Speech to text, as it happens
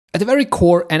the very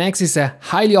core, NX is a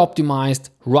highly optimized,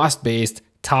 Rust-based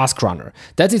task runner.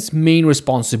 That's its main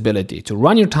responsibility, to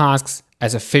run your tasks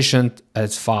as efficient,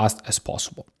 as fast as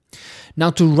possible. Now,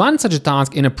 to run such a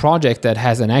task in a project that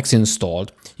has NX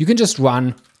installed, you can just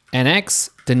run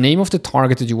NX, the name of the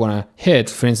target that you want to hit,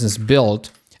 for instance, build,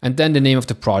 and then the name of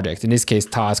the project, in this case,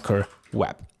 tasker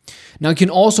web. Now, you can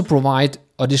also provide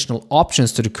additional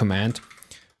options to the command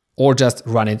or just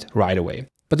run it right away.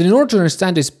 But in order to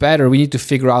understand this better, we need to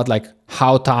figure out like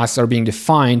how tasks are being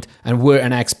defined and where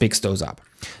NX picks those up.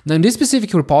 Now, in this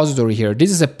specific repository here, this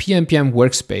is a PnPM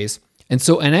workspace. And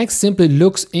so NX simply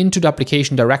looks into the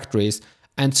application directories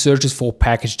and searches for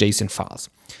package.json files.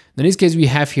 In this case, we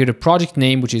have here the project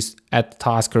name, which is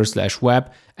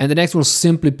 @tasker/web, and the NX will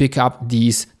simply pick up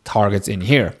these targets in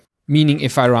here. Meaning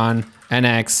if I run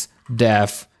NX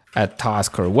dev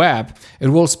 @tasker/web, it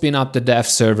will spin up the dev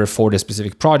server for the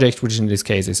specific project, which in this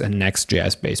case is a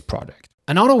Next.js based project.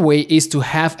 Another way is to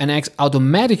have NX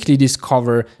automatically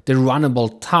discover the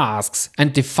runnable tasks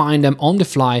and define them on the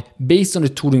fly based on the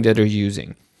tooling that you're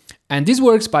using. And this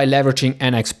works by leveraging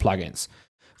NX plugins.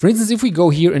 For instance, if we go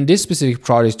here in this specific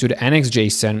project to the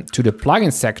NX.json, to the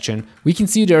plugins section, we can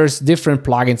see there's different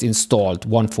plugins installed.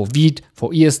 One for Vite,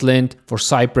 for ESLint, for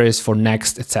Cypress, for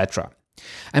Next, etc.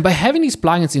 And by having these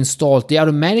plugins installed, they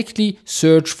automatically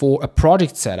search for a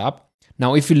project setup.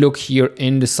 Now, if you look here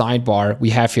in the sidebar, we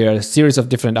have here a series of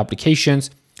different applications.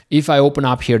 If I open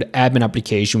up here the admin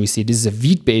application, we see this is a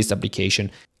Vite-based application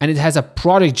and it has a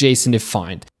project.json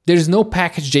defined. There is no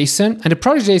package.json, and the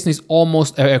project.json is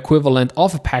almost an equivalent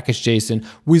of a package.json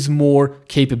with more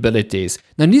capabilities.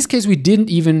 Now, in this case, we didn't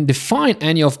even define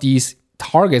any of these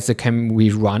targets that can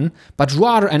we run, but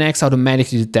rather NX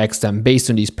automatically detects them based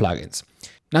on these plugins.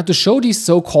 Now, to show these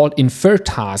so-called inferred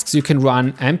tasks, you can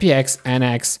run npx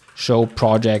nx show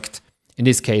project, in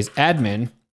this case admin,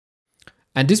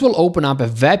 and this will open up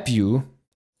a web view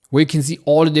where you can see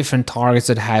all the different targets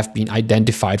that have been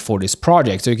identified for this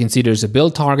project. So you can see there's a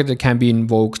build target that can be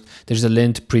invoked, there's a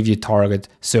lint preview target,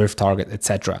 serve target,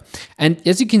 etc. And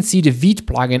as you can see, the Vite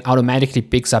plugin automatically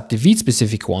picks up the Vite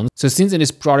specific ones. So since in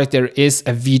this project there is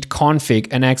a Vite config,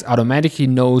 NX automatically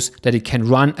knows that it can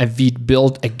run a Vite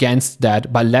build against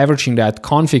that by leveraging that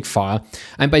config file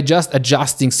and by just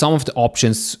adjusting some of the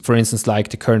options, for instance,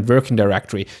 like the current working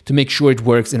directory, to make sure it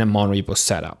works in a monorepo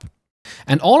setup.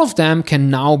 And all of them can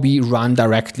now be run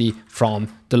directly from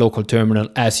the local terminal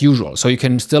as usual. So you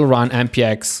can still run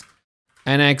npx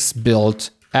nx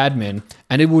build admin,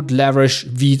 and it would leverage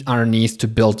Vite underneath to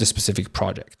build this specific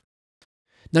project.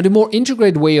 Now, the more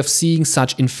integrated way of seeing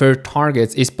such inferred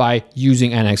targets is by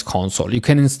using NX console. You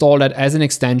can install that as an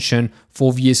extension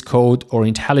for VS Code or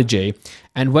IntelliJ.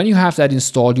 And when you have that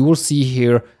installed, you will see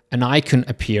here an icon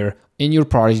appear in your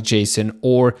project.json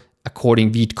or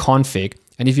according Vite config.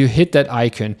 And if you hit that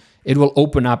icon, it will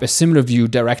open up a similar view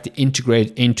directly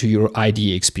integrated into your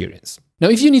IDE experience. Now,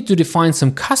 if you need to define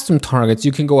some custom targets,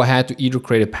 you can go ahead to either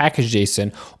create a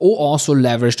package.json or also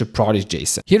leverage the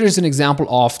project.json. Here is an example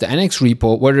of the NX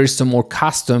repo where there's some more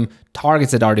custom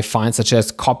targets that are defined, such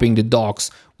as copying the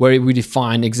docs, where we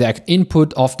define the exact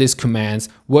input of these commands,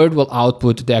 where it will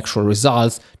output the actual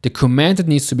results, the command that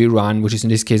needs to be run, which is in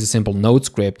this case a simple node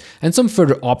script, and some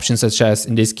further options, such as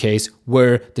in this case,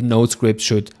 where the node script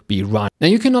should be run. Now,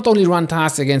 you can not only run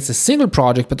tasks against a single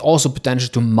project, but also potentially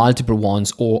to multiple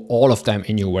ones or all of them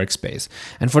in your workspace.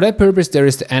 And for that purpose, there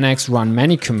is the NX run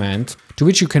many command, to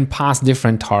which you can pass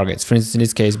different targets. For instance, in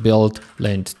this case, build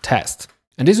lint test.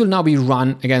 And this will now be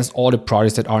run against all the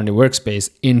projects that are in the workspace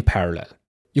in parallel.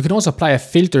 You can also apply a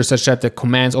filter such that the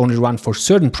commands only run for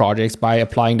certain projects by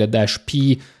applying the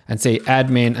 -p and say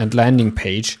admin and landing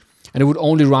page, and it would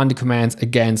only run the commands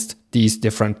against these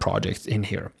different projects in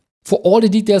here. For all the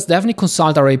details, definitely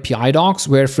consult our API docs,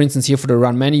 where, for instance, here for the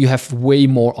run many, you have way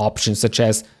more options, such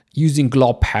as using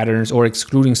glob patterns or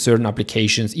excluding certain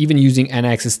applications, even using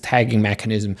NX's tagging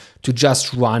mechanism to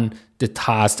just run the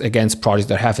task against projects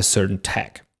that have a certain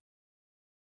tag.